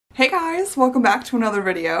guys, welcome back to another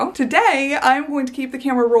video. Today I'm going to keep the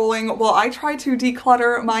camera rolling while I try to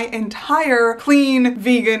declutter my entire clean,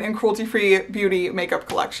 vegan, and cruelty-free beauty makeup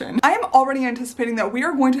collection. I am already anticipating that we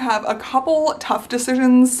are going to have a couple tough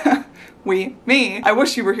decisions. Me. I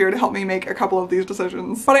wish you were here to help me make a couple of these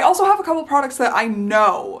decisions. But I also have a couple products that I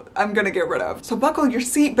know I'm gonna get rid of. So buckle your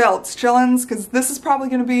seatbelts, chillins, because this is probably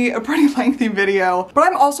gonna be a pretty lengthy video. But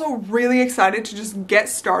I'm also really excited to just get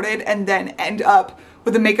started and then end up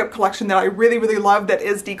with a makeup collection that I really love that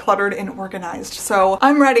is decluttered and organized. So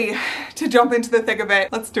I'm ready to jump into the thick of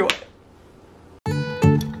it. Let's do it.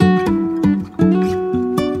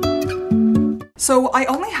 So I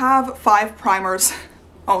only have 5 primers.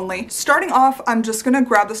 Only. Starting off, I'm just gonna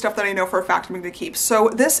grab the stuff that I know for a fact I'm gonna keep. So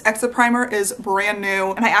this Exit Primer is brand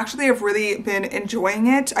new and I actually have really been enjoying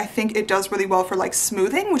it. I think it does really well for like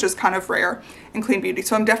smoothing, which is kind of rare in clean beauty.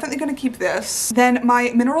 So I'm definitely gonna keep this. Then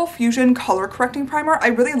my Mineral Fusion Color Correcting Primer. I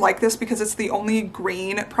really like this because it's the only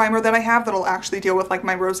green primer that I have that'll actually deal with like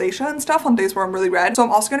my rosacea and stuff on days where I'm really red. So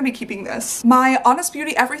I'm also gonna be keeping this. My Honest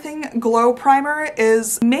Beauty Everything Glow Primer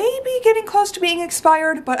is maybe getting close to being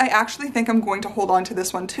expired, but I actually think I'm going to hold on to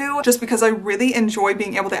this one too, just because I really enjoy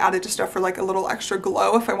being able to add it to stuff for like a little extra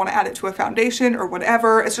glow if I want to add it to a foundation or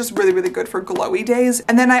whatever. It's just really good for glowy days.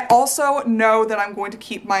 And then I also know that I'm going to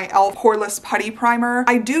keep my e.l.f. Poreless Putty Primer.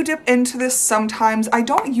 I do dip into this sometimes. I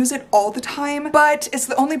don't use it all the time, but it's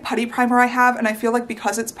the only putty primer I have, and I feel like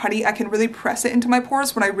because it's putty, I can really press it into my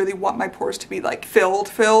pores when I really want my pores to be like filled.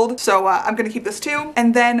 So I'm gonna keep this too.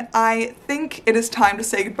 And then I think it is time to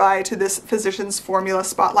say goodbye to this Physicians Formula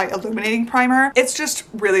Spotlight Illuminating Primer. It's just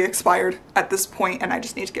really expired at this point and I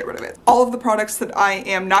just need to get rid of it. All of the products that I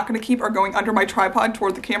am not going to keep are going under my tripod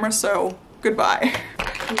toward the camera, so goodbye.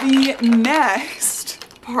 The next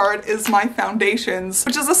part is my foundations,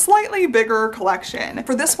 which is a slightly bigger collection.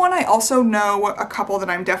 For this one, I also know a couple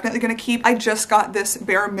that I'm definitely gonna keep. I just got this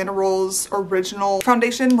Bare Minerals original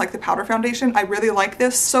foundation, like the powder foundation. I really like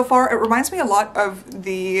this so far. It reminds me a lot of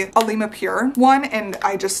the Alima Pure one, and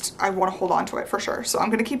I want to hold on to it for sure. So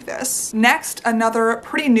I'm gonna keep this. Next, another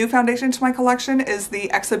pretty new foundation to my collection is the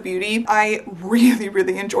Exa Beauty. I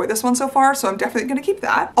really enjoy this one so far, so I'm definitely gonna keep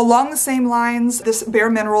that. Along the same lines, this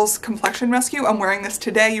Bare Minerals Complexion Rescue. I'm wearing this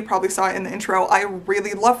today. You probably saw it in the intro. I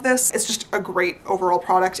really love this. It's just a great overall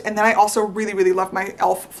product. And then I also really love my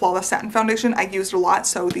e.l.f. Flawless Satin Foundation. I used a lot,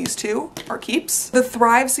 so these two are keeps. The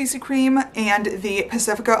Thrive CC Cream and the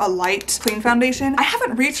Pacifica A Light Clean Foundation. I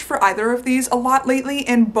haven't reached for either of these a lot lately,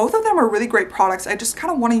 and both of them are really great products. I just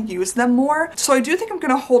kind of want to use them more. So I do think I'm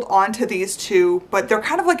going to hold on to these two, but they're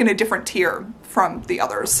kind of like in a different tier from the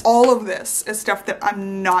others. All of this is stuff that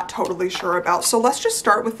I'm not totally sure about. So let's just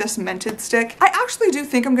start with this Mented Stick. I actually do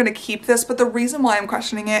think I'm gonna keep this, but the reason why I'm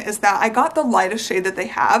questioning it is that I got the lightest shade that they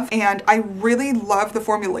have, and I really love the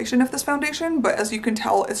formulation of this foundation, but as you can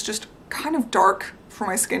tell, it's just kind of dark for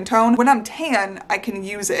my skin tone. When I'm tan, I can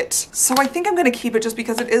use it. So I think I'm gonna keep it just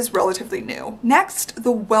because it is relatively new. Next,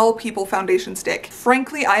 the Well People Foundation Stick.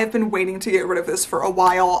 Frankly, I have been waiting to get rid of this for a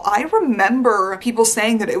while. I remember people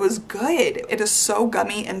saying that it was good. It is so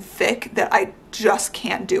gummy and thick that I just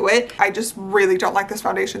can't do it. I just really don't like this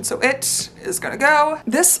foundation, so it is gonna go.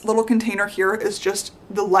 This little container here is just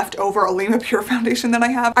the leftover Alima Pure foundation that I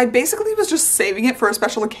have. I basically was just saving it for a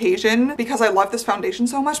special occasion because I love this foundation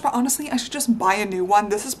so much, but honestly, I should just buy a new one.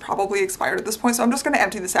 This is probably expired at this point, so I'm just gonna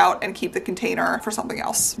empty this out and keep the container for something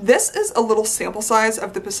else. This is a little sample size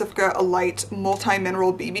of the Pacifica A Light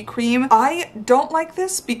Multi-Mineral BB Cream. I don't like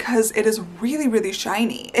this because it is really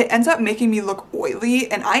shiny. It ends up making me look oily,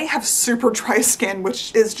 and I have super dry skin,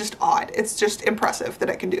 which is just odd. It's just impressive that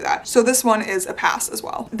it can do that. So this one is a pass as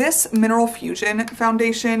well. This Mineral Fusion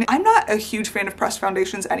foundation, I'm not a huge fan of pressed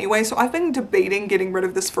foundations anyway, so I've been debating getting rid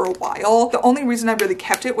of this for a while. The only reason I really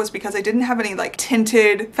kept it was because I didn't have any like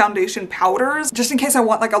tinted foundation powders, just in case I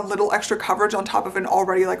want like a little extra coverage on top of an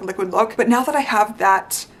already like liquid look. But now that I have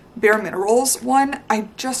that Bare Minerals one, I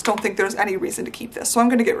just don't think there's any reason to keep this, so I'm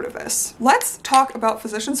gonna get rid of this. Let's talk about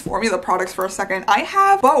Physicians Formula products for a second. I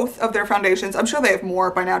have both of their foundations. I'm sure they have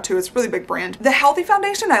more by now too. It's a really big brand. The Healthy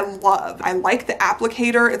Foundation I love. I like the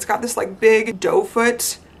applicator. It's got this like big doe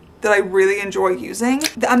foot that I really enjoy using.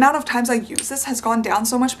 The amount of times I use this has gone down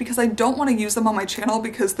so much because I don't want to use them on my channel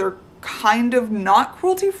because they're kind of not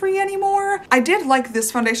cruelty free anymore. I did like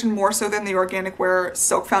this foundation more so than the Organic Wear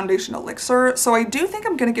Silk Foundation Elixir, so I do think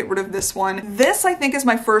I'm gonna get rid of this one. This I think is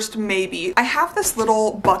my first maybe. I have this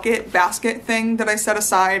little bucket basket thing that I set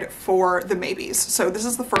aside for the maybes, so this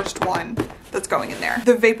is the first one that's going in there.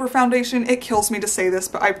 The Vapor Foundation, it kills me to say this,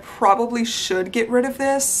 but I probably should get rid of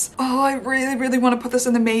this. Oh, I really want to put this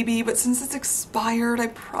in the maybe, but since it's expired, I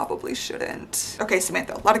probably shouldn't. Okay,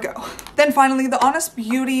 Samantha, let it go. Then finally, the Honest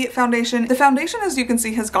Beauty Foundation. The foundation, as you can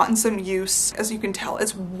see, has gotten some use. As you can tell,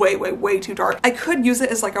 it's way too dark. I could use it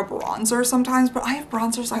as like a bronzer sometimes, but I have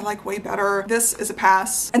bronzers I like way better. This is a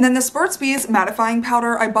pass. And then the Burt's Bees Mattifying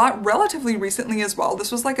Powder I bought relatively recently as well.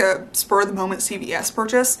 This was like a spur of the moment CVS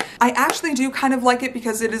purchase. I actually do kind of like it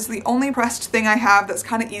because it is the only pressed thing I have that's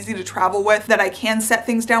kind of easy to travel with, that I can set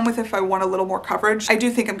things down with if I want a little more coverage. I do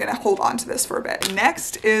think I'm gonna hold on to this for a bit.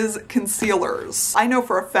 Next is concealers. I know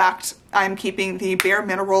for a fact I'm keeping the Bare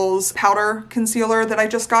Minerals powder concealer that I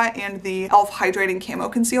just got and the e.l.f. Hydrating Camo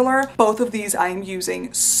Concealer. Both of these I am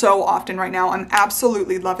using so often right now. I'm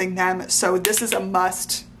absolutely loving them, so this is a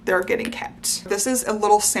must. They're getting kept. This is a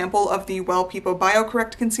little sample of the Well People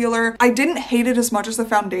BioCorrect concealer. I didn't hate it as much as the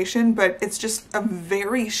foundation, but it's just a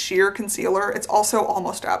very sheer concealer. It's also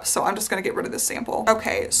almost up, so I'm just gonna get rid of this sample.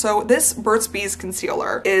 Okay, so this Burt's Bees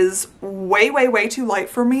concealer is way too light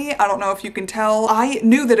for me. I don't know if you can tell. I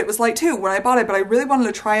knew that it was light too when I bought it, but I really wanted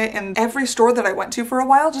to try it, and every store that I went to for a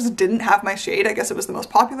while just didn't have my shade. I guess it was the most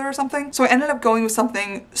popular or something. So I ended up going with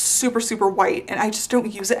something super white, and I just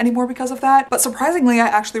don't use it anymore because of that. But surprisingly, I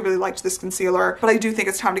actually really liked this concealer, but I do think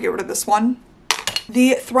it's time to get rid of this one.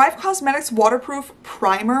 The Thrive Cosmetics Waterproof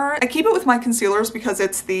Primer. I keep it with my concealers because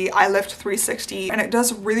it's the Eye Lift 360 and it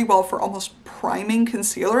does really well for almost priming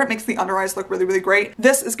concealer. It makes the under eyes look really great.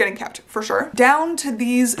 This is getting kept for sure. Down to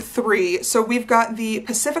these three. So we've got the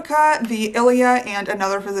Pacifica, the Ilia, and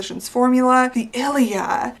Another Physician's Formula. The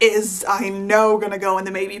Ilia is, I know, gonna go in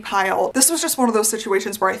the maybe pile. This was just one of those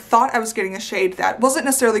situations where I thought I was getting a shade that wasn't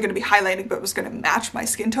necessarily gonna be highlighting, but was gonna match my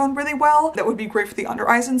skin tone really well. That would be great for the under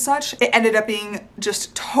eyes and such. It ended up being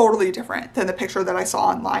just totally different than the picture that I saw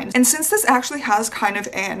online. And since this actually has kind of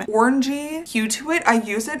an orangey hue to it, I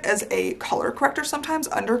use it as a color corrector sometimes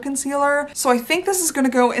under concealer. So I think this is gonna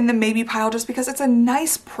go in the maybe pile just because it's a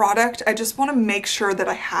nice product. I just wanna make sure that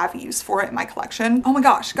I have use for it in my collection. Oh my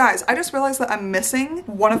gosh, guys, I just realized that I'm missing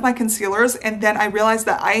one of my concealers, and then I realized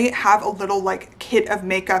that I have a little like kit of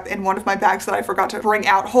makeup in one of my bags that I forgot to bring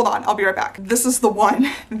out. Hold on, I'll be right back. This is the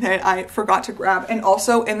one that I forgot to grab. And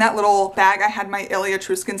also in that little bag, I had my Ilia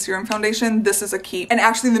True Skin Serum Foundation. This is a keep. And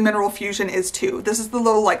actually the Mineral Fusion is too. This is the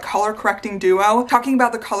little like color correcting duo. Talking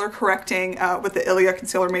about the color correcting with the Ilia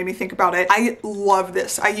concealer made me think about it. I love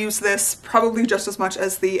this. I use this probably just as much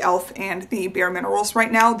as the e.l.f. and the Bare Minerals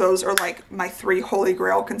right now. Those are like my three holy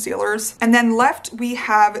grail concealers. And then left we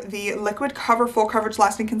have the Liquid Cover Full Coverage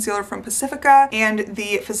Lasting Concealer from Pacifica and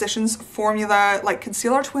the Physicians Formula like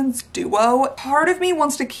Concealer Twins Duo. Part of me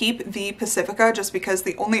wants to keep the Pacifica just because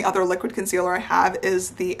the only other liquid concealer I have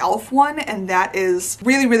is the e.l.f. one, and that is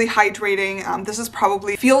really hydrating. This is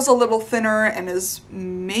probably feels a little thinner and is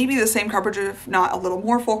maybe the same coverage if not a little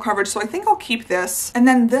more full coverage, so I think I'll keep this. And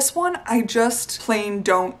then this one I just plain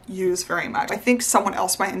don't use very much. I think someone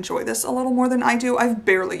else might enjoy this a little more than I do. I've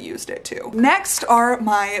barely used it too. Next are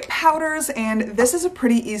my powders, and this is a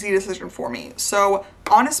pretty easy decision for me. So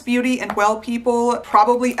Honest Beauty and Well People,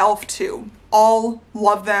 probably e.l.f. too. All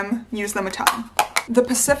love them, use them a ton. The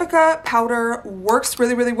Pacifica powder works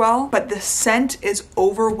really well, but the scent is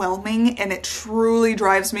overwhelming and it truly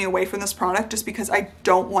drives me away from this product just because I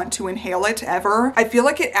don't want to inhale it ever. I feel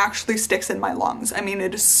like it actually sticks in my lungs. I mean,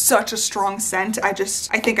 it is such a strong scent. I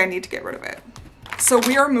think I need to get rid of it. So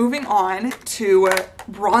we are moving on to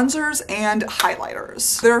bronzers and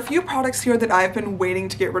highlighters. There are a few products here that I've been waiting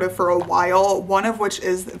to get rid of for a while, one of which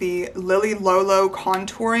is the Lily Lolo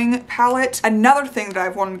contouring palette. Another thing that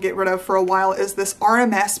I've wanted to get rid of for a while is this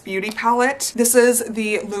RMS beauty palette. This is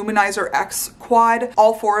the Luminizer X Quad.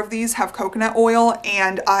 All four of these have coconut oil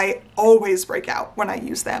and I always break out when I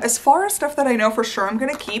use them. As far as stuff that I know for sure I'm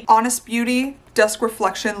gonna keep, Honest Beauty Dusk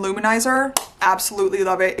Reflection Luminizer, absolutely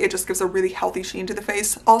love it. It just gives a really healthy sheen to the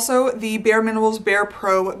face. Also the Bare Minerals Bare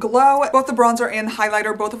Pro Glow, both the bronzer and the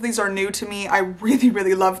highlighter, both of these are new to me. I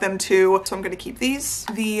really love them too, so I'm gonna keep these.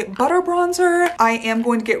 The butter bronzer I am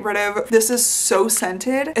going to get rid of. This is so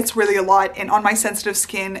scented, it's really a lot, and on my sensitive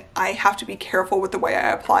skin I have to be careful with the way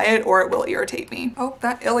I apply it or it will irritate me. Oh,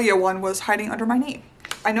 that Ilia one was hiding under my knee.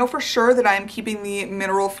 I know for sure that I am keeping the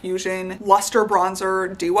Mineral Fusion Luster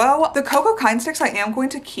Bronzer Duo. The Cocoa Kind Sticks I am going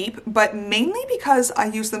to keep, but mainly because I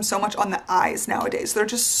use them so much on the eyes nowadays. They're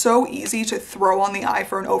just so easy to throw on the eye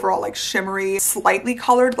for an overall like shimmery, slightly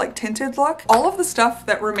colored, like tinted look. All of the stuff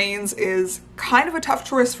that remains is kind of a tough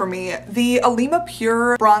choice for me. The Alima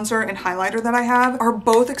Pure bronzer and highlighter that I have are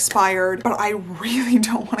both expired, but I really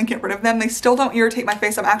don't want to get rid of them. They still don't irritate my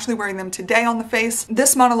face. I'm actually wearing them today on the face.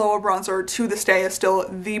 This Mauna Loa bronzer to this day is still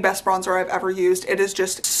the best bronzer I've ever used. It is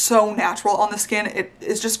just so natural on the skin. It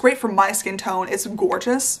is just great for my skin tone. It's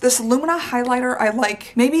gorgeous. This Lumina highlighter I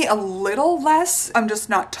like maybe a little less. I'm just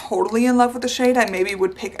not totally in love with the shade. I maybe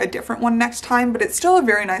would pick a different one next time, but it's still a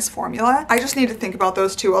very nice formula. I just need to think about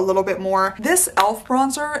those two a little bit more. This e.l.f.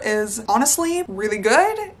 bronzer is honestly really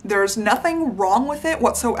good. There's nothing wrong with it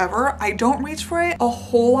whatsoever. I don't reach for it a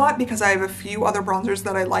whole lot because I have a few other bronzers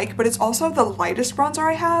that I like, but it's also the lightest bronzer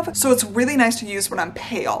I have, so it's really nice to use when I'm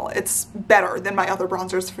pale. It's better than my other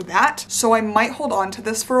bronzers for that, so I might hold on to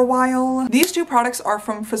this for a while. These two products are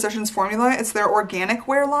from Physicians Formula. It's their organic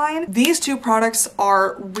wear line. These two products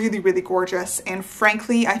are really, really gorgeous, and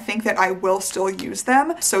frankly, I think that I will still use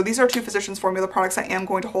them. So these are two Physicians Formula products I am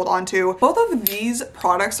going to hold on to. Both of these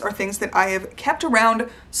products are things that I have kept around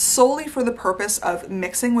solely for the purpose of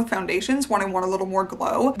mixing with foundations when I want a little more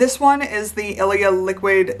glow. This one is the Ilia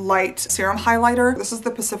Liquid Light Serum Highlighter. This is the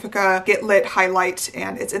Pacifica Get Lit Highlight,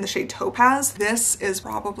 and it's in the shade Topaz. This is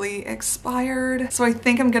probably expired, so I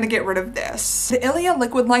think I'm gonna get rid of this. The Ilia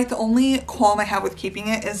Liquid Light, the only qualm I have with keeping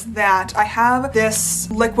it is that I have this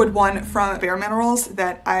liquid one from Bare Minerals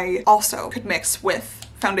that I also could mix with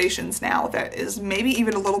foundations now that is maybe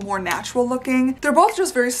even a little more natural looking. They're both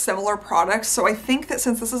just very similar products, so I think that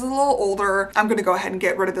since this is a little older, I'm gonna go ahead and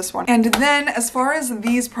get rid of this one. And then as far as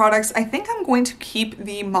these products, I think I'm going to keep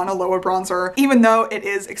the Mauna Loa bronzer, even though it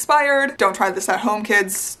is expired. Don't try this at home,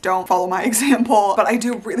 kids. Don't follow my example, but I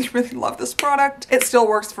do really, really love this product. It still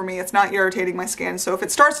works for me. It's not irritating my skin, so if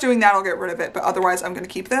it starts doing that, I'll get rid of it, but otherwise I'm gonna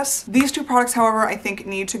keep this. These two products, however, I think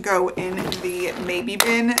need to go in the maybe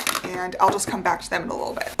bin, and I'll just come back to them in a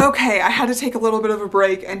little bit. Okay, I had to take a little bit of a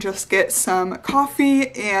break and just get some coffee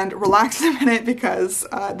and relax a minute because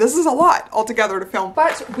this is a lot altogether to film.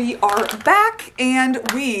 But we are back and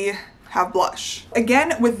we have blush.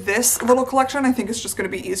 Again, with this little collection, I think it's just gonna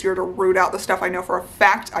be easier to root out the stuff I know for a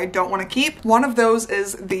fact I don't wanna keep. One of those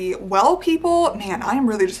is the Well People. Man, I am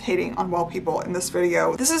really just hating on Well People in this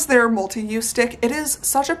video. This is their multi-use stick. It is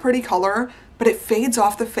such a pretty color, but it fades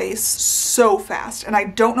off the face so fast, and I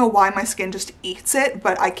don't know why my skin just eats it,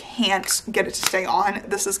 but I can't get it to stay on.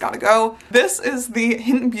 This has gotta go. This is the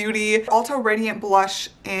Hint Beauty Alto Radiant Blush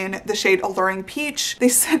in the shade Alluring Peach. They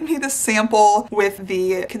sent me this sample with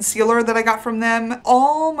the concealer that I got from them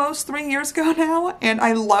almost 3 years ago now, and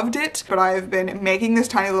I loved it, but I've been making this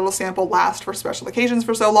tiny little sample last for special occasions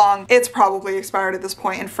for so long. It's probably expired at this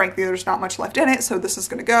point, and frankly, there's not much left in it, so this is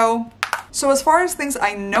gonna go. So as far as things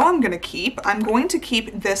I know I'm gonna keep, I'm going to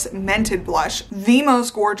keep this Mented blush, the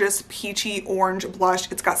most gorgeous peachy orange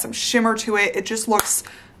blush. It's got some shimmer to it. It just looks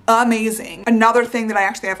amazing. Another thing that I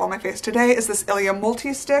actually have on my face today is this Ilia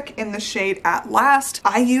Multi-Stick in the shade At Last.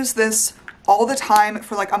 I use this all the time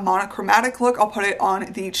for like a monochromatic look. I'll put it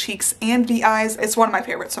on the cheeks and the eyes. It's one of my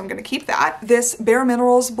favorites, so I'm gonna keep that. This Bare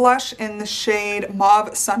Minerals blush in the shade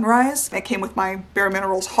Mauve Sunrise. It came with my Bare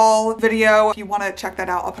Minerals haul video. If you wanna check that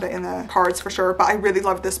out, I'll put it in the cards for sure, but I really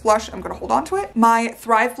love this blush. I'm gonna hold on to it. My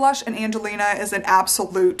Thrive blush in Angelina is an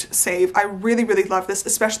absolute save. I really, really love this,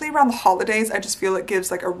 especially around the holidays. I just feel it gives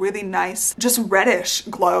like a really nice, just reddish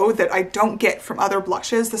glow that I don't get from other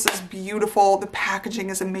blushes. This is beautiful. The packaging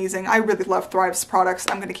is amazing. I really love Thrive's products.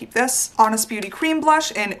 I'm gonna keep this. Honest Beauty Cream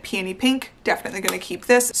Blush in Peony Pink. Definitely gonna keep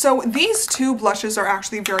this. So these two blushes are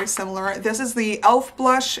actually very similar. This is the e.l.f.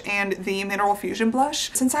 blush and the Mineral Fusion blush.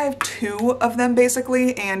 Since I have two of them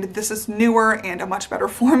basically, and this is newer and a much better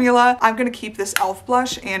formula, I'm gonna keep this e.l.f.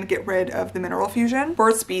 blush and get rid of the Mineral Fusion.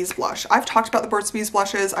 Burt's Bees blush. I've talked about the Burt's Bees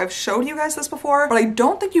blushes. I've showed you guys this before, but I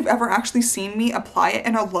don't think you've ever actually seen me apply it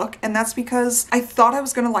in a look, and that's because I thought I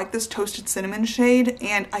was gonna like this Toasted Cinnamon shade,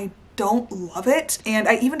 and I don't love it, and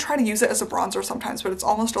I even try to use it as a bronzer sometimes, but it's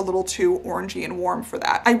almost a little too orangey and warm for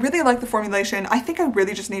that. I really like the formulation. I think I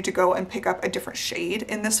really just need to go and pick up a different shade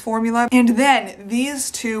in this formula. And then these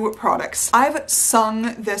two products. I've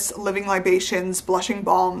sung this Living Libations Blushing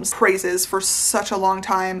Balms praises for such a long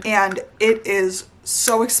time, and it is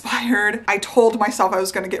so expired. I told myself I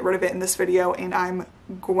was going to get rid of it in this video, and I'm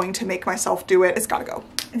going to make myself do it. It's gotta go.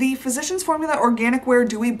 the Physicians Formula Organic Wear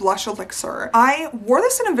Dewy Blush Elixir. I wore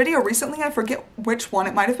this in a video recently. I forget which one.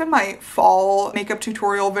 It might have been my fall makeup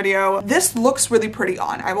tutorial video. This looks really pretty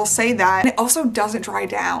on, I will say that. And it also doesn't dry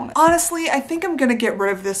down. Honestly, I think I'm gonna get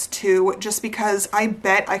rid of this too, just because I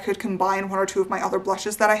bet I could combine one or two of my other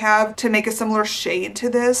blushes that I have to make a similar shade to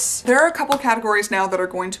this. There are a couple categories now that are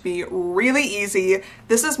going to be really easy.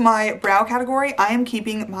 This is my brow category. I am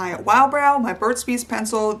keeping my Wow Brow, my Burt's Bees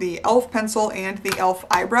pencil, the e.l.f. pencil, and the e.l.f.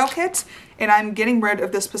 eyebrow kit. And I'm getting rid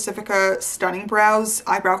of this Pacifica Stunning Brows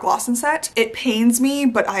eyebrow glossin set. It pains me,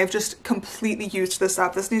 but I have just completely used this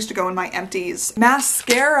up. This needs to go in my empties.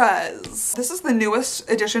 Mascaras. This is the newest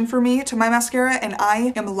addition for me to my mascara, and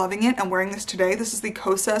I am loving it. I'm wearing this today. This is the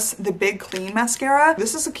Kosas The Big Clean Mascara.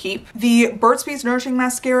 This is a keep. The Burt's Bees Nourishing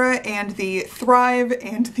Mascara and the Thrive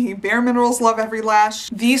and the Bare Minerals Love Every Lash.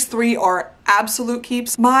 These three are absolute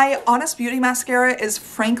keeps. My Honest Beauty mascara is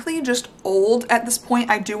frankly just old at this point.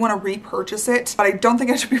 I do want to repurchase it, but I don't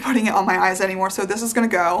think I should be putting it on my eyes anymore, so this is gonna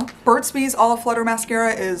go. Burt's Bees Olive Flutter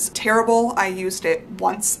mascara is terrible. I used it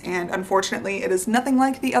once, and unfortunately it is nothing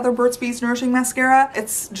like the other Burt's Bees Nourishing mascara.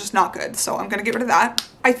 It's just not good, so I'm gonna get rid of that.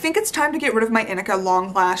 I think it's time to get rid of my Inika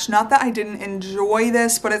Long Lash. Not that I didn't enjoy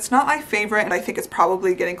this, but it's not my favorite, and I think it's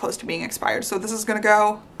probably getting close to being expired, so this is gonna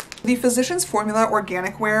go. The Physicians Formula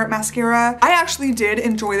Organic Wear Mascara. I actually did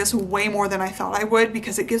enjoy this way more than I thought I would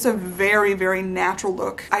because it gives a very, very natural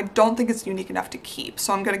look. I don't think it's unique enough to keep,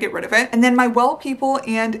 so I'm gonna get rid of it. And then my Well People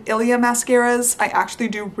and Ilia mascaras. I actually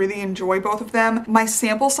do really enjoy both of them. My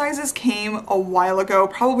sample sizes came a while ago,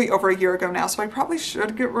 probably over a year ago now, so I probably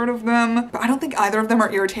should get rid of them. But I don't think either of them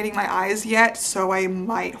are irritating my eyes yet, so I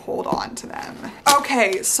might hold on to them.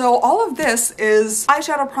 Okay, so all of this is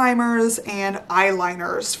eyeshadow primers and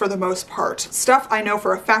eyeliners for the most part. Stuff I know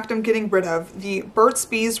for a fact I'm getting rid of. The Burt's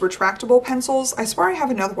Bees retractable pencils. I swear I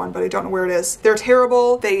have another one, but I don't know where it is. They're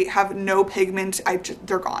terrible. They have no pigment.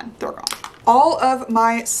 They're gone. They're gone. All of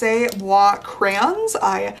my C'est Moi crayons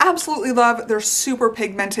I absolutely love. They're super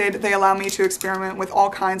pigmented. They allow me to experiment with all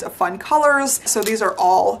kinds of fun colors. So these are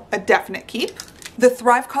all a definite keep. The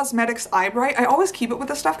Thrive Cosmetics Eye Bright, I always keep it with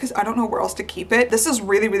this stuff because I don't know where else to keep it. This is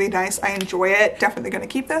really, really nice. I enjoy it. Definitely gonna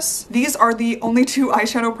keep this. These are the only two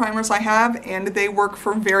eyeshadow primers I have, and they work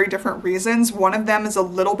for very different reasons. One of them is a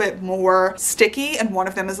little bit more sticky and one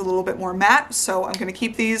of them is a little bit more matte, so I'm gonna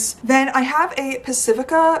keep these. Then I have a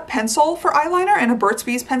Pacifica pencil for eyeliner and a Burt's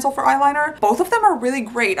Bees pencil for eyeliner. Both of them are really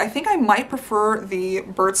great. I think I might prefer the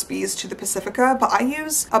Burt's Bees to the Pacifica, but I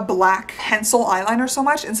use a black pencil eyeliner so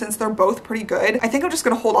much, and since they're both pretty good, I think I'm just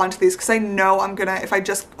gonna hold on to these because I know I'm gonna, if I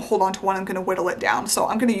just hold on to one, I'm gonna whittle it down. So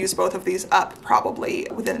I'm gonna use both of these up probably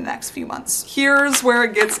within the next few months. Here's where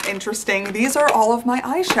it gets interesting. These are all of my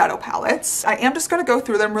eyeshadow palettes. I am just gonna go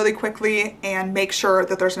through them really quickly and make sure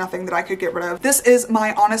that there's nothing that I could get rid of. This is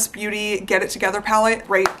my Honest Beauty Get It Together palette.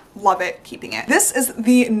 Great, love it, keeping it. This is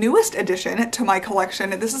the newest addition to my collection.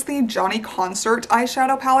 This is the Johnny Concert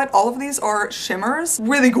eyeshadow palette. All of these are shimmers.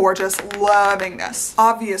 Really gorgeous, loving this.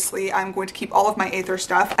 Obviously, I'm going to keep all of my Aether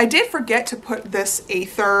stuff. I did forget to put this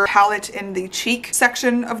Aether palette in the cheek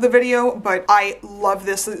section of the video, but I love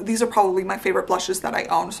this. These are probably my favorite blushes that I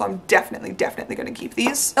own, so I'm definitely gonna keep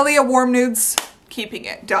these. Ilia Warm Nudes, keeping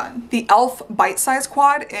it, done. The e.l.f. Bite Size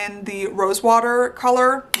Quad in the Rosewater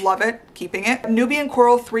color, love it, keeping it. Nubian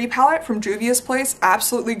Coral 3 palette from Juvia's Place,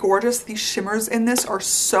 absolutely gorgeous. These shimmers in this are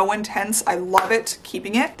so intense, I love it,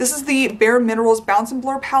 keeping it. This is the Bare Minerals Bounce and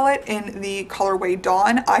Blur palette in the colorway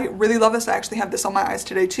Dawn. I really love this. I actually have this on my eyes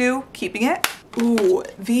today too, keeping it. Ooh,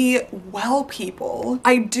 the Well People.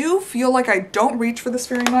 I do feel like I don't reach for this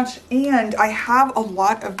very much, and I have a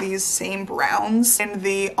lot of these same browns in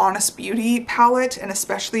the Honest Beauty palette, and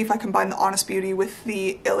especially if I combine the Honest Beauty with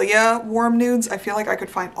the Ilia Warm Nudes, I feel like I could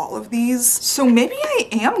find all of these. So maybe I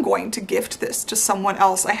am going to gift this to someone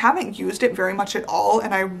else. I haven't used it very much at all,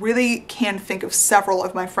 and I really can think of several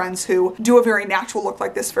of my friends who do a very natural look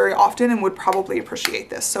like this very often and would probably appreciate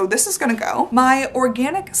this. So this is gonna go. My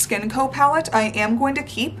Organic Skin Co palette, I am going to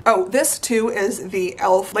keep. Oh, this too is the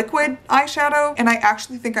e.l.f. liquid eyeshadow, and I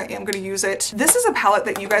actually think I am going to use it. This is a palette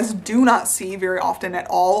that you guys do not see very often at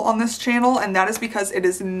all on this channel, and that is because it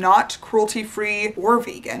is not cruelty free or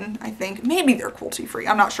vegan. I think maybe they're cruelty free,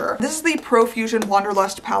 I'm not sure. This is the Profusion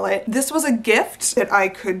Wanderlust palette. This was a gift that I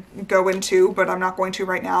could go into, but I'm not going to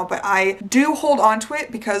right now, but I do hold on to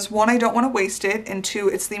it because one, I don't want to waste it, and two,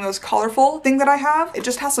 it's the most colorful thing that I have. It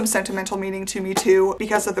just has some sentimental meaning to me too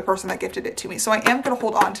because of the person that gifted it to me. me. So I am gonna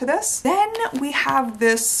hold on to this. Then we have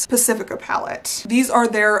this Pacifica palette. These are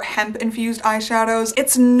their hemp infused eyeshadows.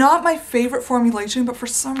 It's not my favorite formulation, but for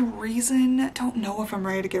some reason, don't know if I'm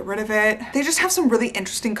ready to get rid of it. They just have some really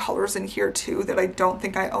interesting colors in here too that I don't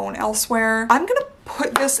think I own elsewhere. I'm gonna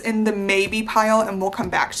put this in the maybe pile and we'll come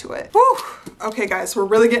back to it. Whew. Okay guys, we're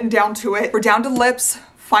really getting down to it. We're down to lips.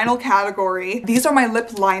 Final category. These are my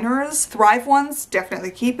lip liners. Thrive ones,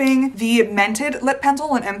 definitely keeping. The Mented lip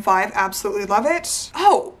pencil in M5, absolutely love it.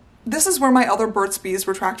 Oh, this is where my other Burt's Bees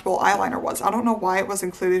retractable eyeliner was. I don't know why it was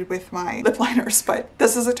included with my lip liners, but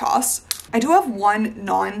this is a toss. I do have one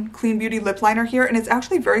non-Clean Beauty lip liner here, and it's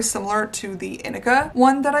actually very similar to the Inica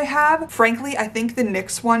one that I have. Frankly, I think the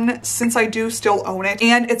NYX one, since I do still own it,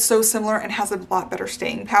 and it's so similar and has a lot better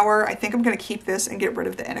staying power, I think I'm gonna keep this and get rid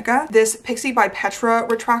of the Inica. This Pixie by Petra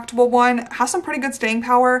retractable one has some pretty good staying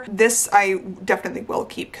power. This I definitely will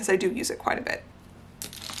keep because I do use it quite a bit.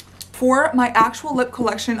 For my actual lip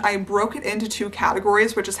collection, I broke it into two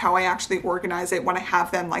categories, which is how I actually organize it when I have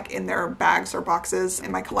them like in their bags or boxes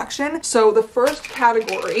in my collection. So the first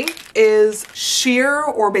category is sheer,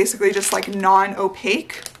 or basically just like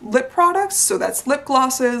non-opaque lip products. So that's lip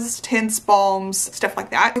glosses, tints, balms, stuff like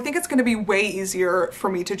that. I think it's gonna be way easier for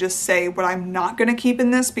me to just say what I'm not gonna keep in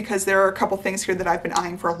this, because there are a couple things here that I've been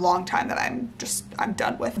eyeing for a long time that I'm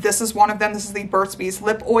done with. This is one of them. This is the Burt's Bees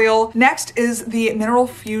lip oil. Next is the Mineral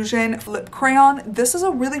Fusion lip crayon. This is a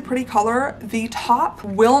really pretty color. The top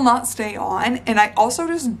will not stay on, and I also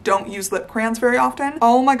just don't use lip crayons very often.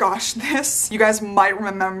 Oh my gosh, this, you guys might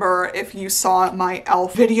remember if you saw my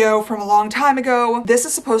e.l.f. video from a long time ago. This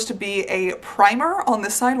is supposed to be a primer on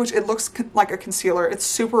this side, which it looks like a concealer. It's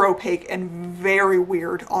super opaque and very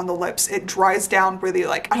weird on the lips. It dries down really,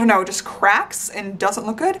 like, I don't know, just cracks and doesn't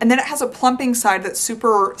look good. And then it has a plumping side that's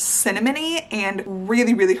super cinnamony and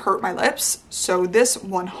really hurt my lips. So this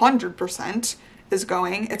 100% is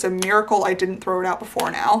going. It's a miracle I didn't throw it out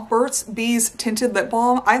before now. Burt's Bees Tinted Lip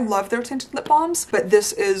Balm. I love their tinted lip balms, but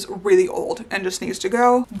this is really old and just needs to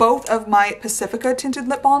go. Both of my Pacifica tinted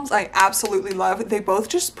lip balms I absolutely love. They both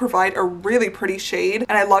just provide a really pretty shade,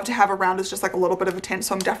 and I love to have around as just like a little bit of a tint,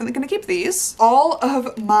 so I'm definitely gonna keep these. All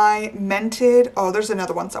of my Mented, oh, there's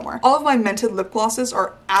another one somewhere. All of my Mented lip glosses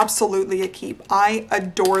are absolutely a keep. I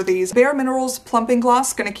adore these. Bare Minerals Plumping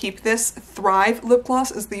Gloss, gonna keep this. Thrive lip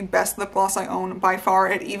gloss is the best lip gloss I own by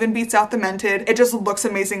far. It even beats out the Mented. It just looks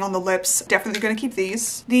amazing on the lips. Definitely gonna keep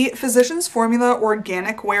these. The Physicians Formula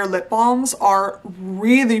Organic Wear Lip Balms are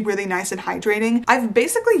really nice and hydrating. I've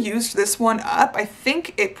basically used this one up. I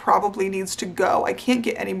think it probably needs to go. I can't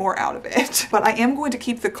get any more out of it, but I am going to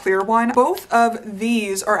keep the clear one. Both of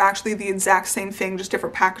these are actually the exact same thing, just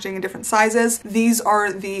different packaging and different sizes. These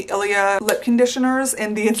are the Ilia lip conditioners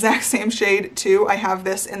in the exact same shade too. I have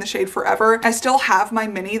this in the shade Forever. I still have my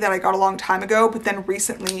mini that I got a long time ago, but then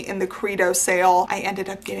recently in the Credo sale, I ended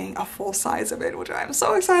up getting a full size of it, which I'm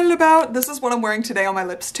so excited about. This is what I'm wearing today on my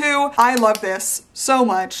lips too. I love this so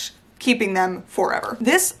much. Keeping them forever.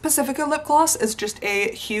 This Pacifica lip gloss is just a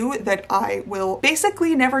hue that I will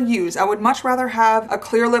basically never use. I would much rather have a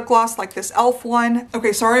clear lip gloss like this e.l.f. one.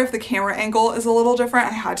 Okay, sorry if the camera angle is a little different.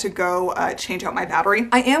 I had to go change out my battery.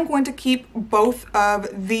 I am going to keep both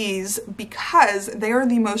of these because they are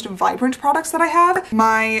the most vibrant products that I have.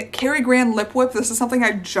 My Cary Grant Lip Whip, this is something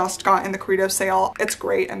I just got in the Credo sale. It's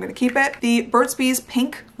great, I'm gonna keep it. The Burt's Bees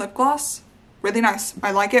Pink Lip Gloss, really nice. I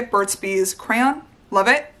like it. Burt's Bees Crayon, love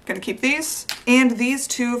it. Gonna keep these. And these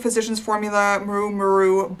two Physicians Formula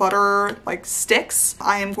Muru Butter like sticks,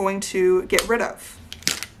 I am going to get rid of.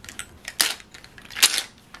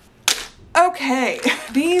 Okay,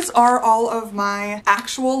 these are all of my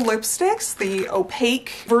actual lipsticks, the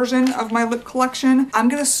opaque version of my lip collection. I'm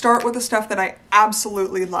gonna start with the stuff that I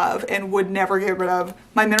absolutely love and would never get rid of.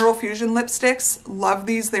 My Mineral Fusion lipsticks, love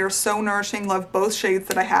these. They are so nourishing, love both shades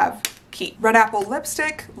that I have. Keep. Red Apple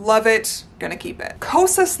lipstick, love it, gonna keep it.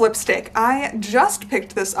 Kosas lipstick, I just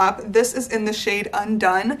picked this up. This is in the shade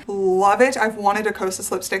Undone, love it. I've wanted a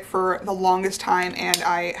Kosas lipstick for the longest time and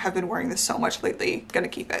I have been wearing this so much lately, gonna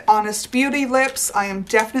keep it. Honest Beauty lips, I am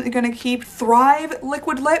definitely gonna keep. Thrive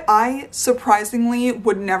liquid lip, I surprisingly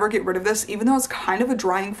would never get rid of this, even though it's kind of a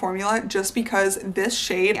drying formula, just because this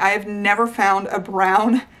shade, I have never found a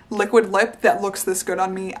brown liquid lip that looks this good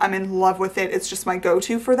on me. I'm in love with it. It's just my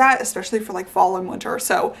go-to for that, especially for like fall and winter.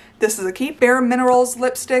 So this is a keep. Bare Minerals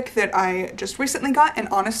lipstick that I just recently got in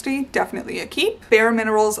Honesty, definitely a keep. Bare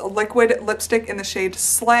Minerals liquid lipstick in the shade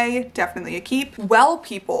Slay, definitely a keep. Well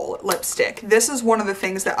People lipstick. This is one of the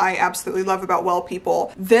things that I absolutely love about Well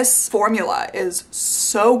People. This formula is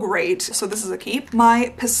so great, so this is a keep.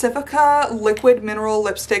 My Pacifica liquid mineral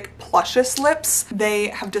lipstick Pluscious Lips. They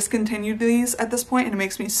have discontinued these at this point and it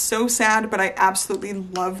makes me so sad, but I absolutely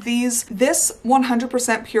love these. This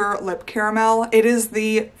 100% pure lip caramel, it is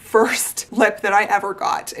the first lip that I ever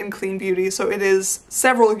got in Clean Beauty, so it is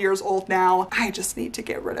several years old now. I just need to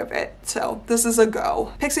get rid of it, so this is a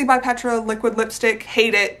go. Pixie by Petra liquid lipstick,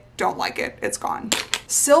 hate it, don't like it, it's gone.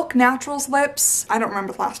 Silk Naturals lips, I don't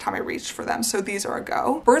remember the last time I reached for them, so these are a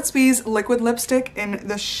go. Burt's Bees liquid lipstick in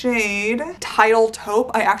the shade Tidal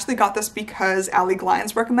Taupe. I actually got this because Allie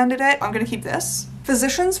Glines recommended it. I'm gonna keep this.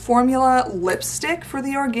 Physicians Formula lipstick for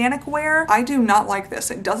the organic wear. I do not like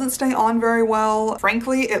this. It doesn't stay on very well.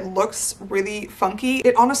 Frankly, it looks really funky.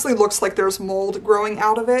 It honestly looks like there's mold growing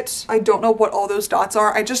out of it. I don't know what all those dots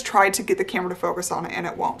are. I just tried to get the camera to focus on it and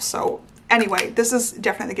it won't. So anyway, this is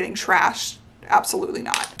definitely getting trashed. Absolutely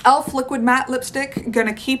not. e.l.f. liquid matte lipstick,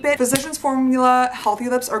 gonna keep it. Physicians Formula healthy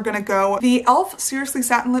lips are gonna go. The e.l.f. Seriously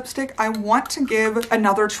Satin lipstick, I want to give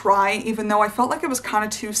another try, even though I felt like it was kind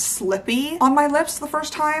of too slippy on my lips the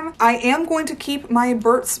first time. I am going to keep my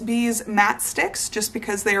Burt's Bees matte sticks just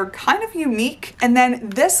because they are kind of unique. And then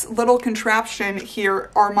this little contraption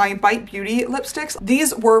here are my Bite Beauty lipsticks.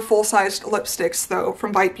 These were full-sized lipsticks though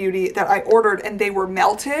from Bite Beauty that I ordered and they were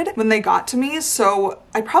melted when they got to me, so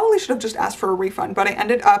I probably should have just asked for a refund, but I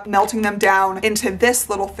ended up melting them down into this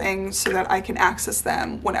little thing so that I can access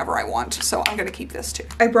them whenever I want. So I'm gonna keep this too.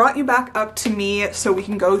 I brought you back up to me so we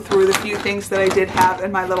can go through the few things that I did have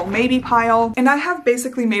in my little maybe pile. And I have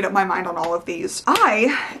basically made up my mind on all of these.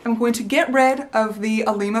 I am going to get rid of the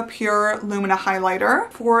Alima Pure Lumina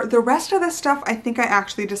highlighter. For the rest of this stuff, I think I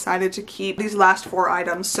actually decided to keep these last 4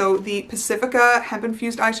 items. So the Pacifica hemp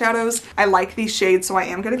infused eyeshadows, I like these shades, so I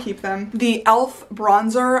am gonna keep them. The e.l.f.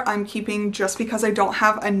 bronzer, I'm keeping just because I don't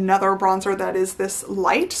have another bronzer that is this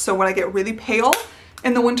light. So when I get really pale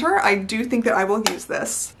in the winter, I do think that I will use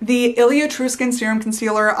this. The Ilia True Skin Serum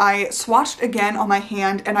Concealer, I swatched again on my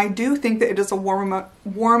hand and I do think that it is a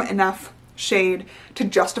warm enough shade to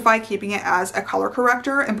justify keeping it as a color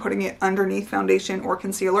corrector and putting it underneath foundation or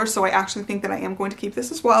concealer. So I actually think that I am going to keep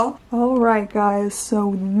this as well. All right, guys,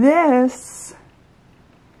 so this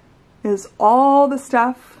is all the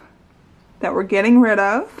stuff that we're getting rid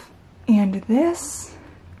of. And this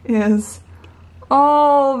is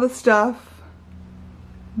all the stuff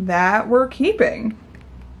that we're keeping.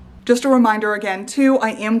 Just a reminder again too,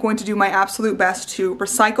 I am going to do my absolute best to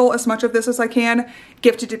recycle as much of this as I can,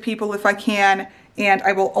 gift it to people if I can, and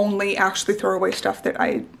I will only actually throw away stuff that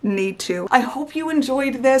I need to. I hope you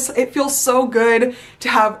enjoyed this. It feels so good to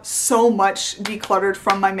have so much decluttered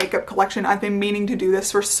from my makeup collection. I've been meaning to do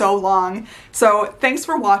this for so long. So thanks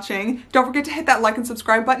for watching. Don't forget to hit that like and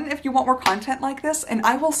subscribe button if you want more content like this, and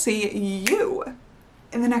I will see you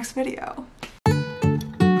in the next video.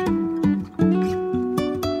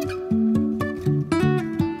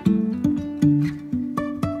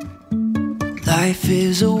 Life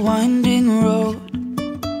is a winding road,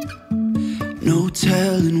 no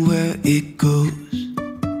telling where it goes.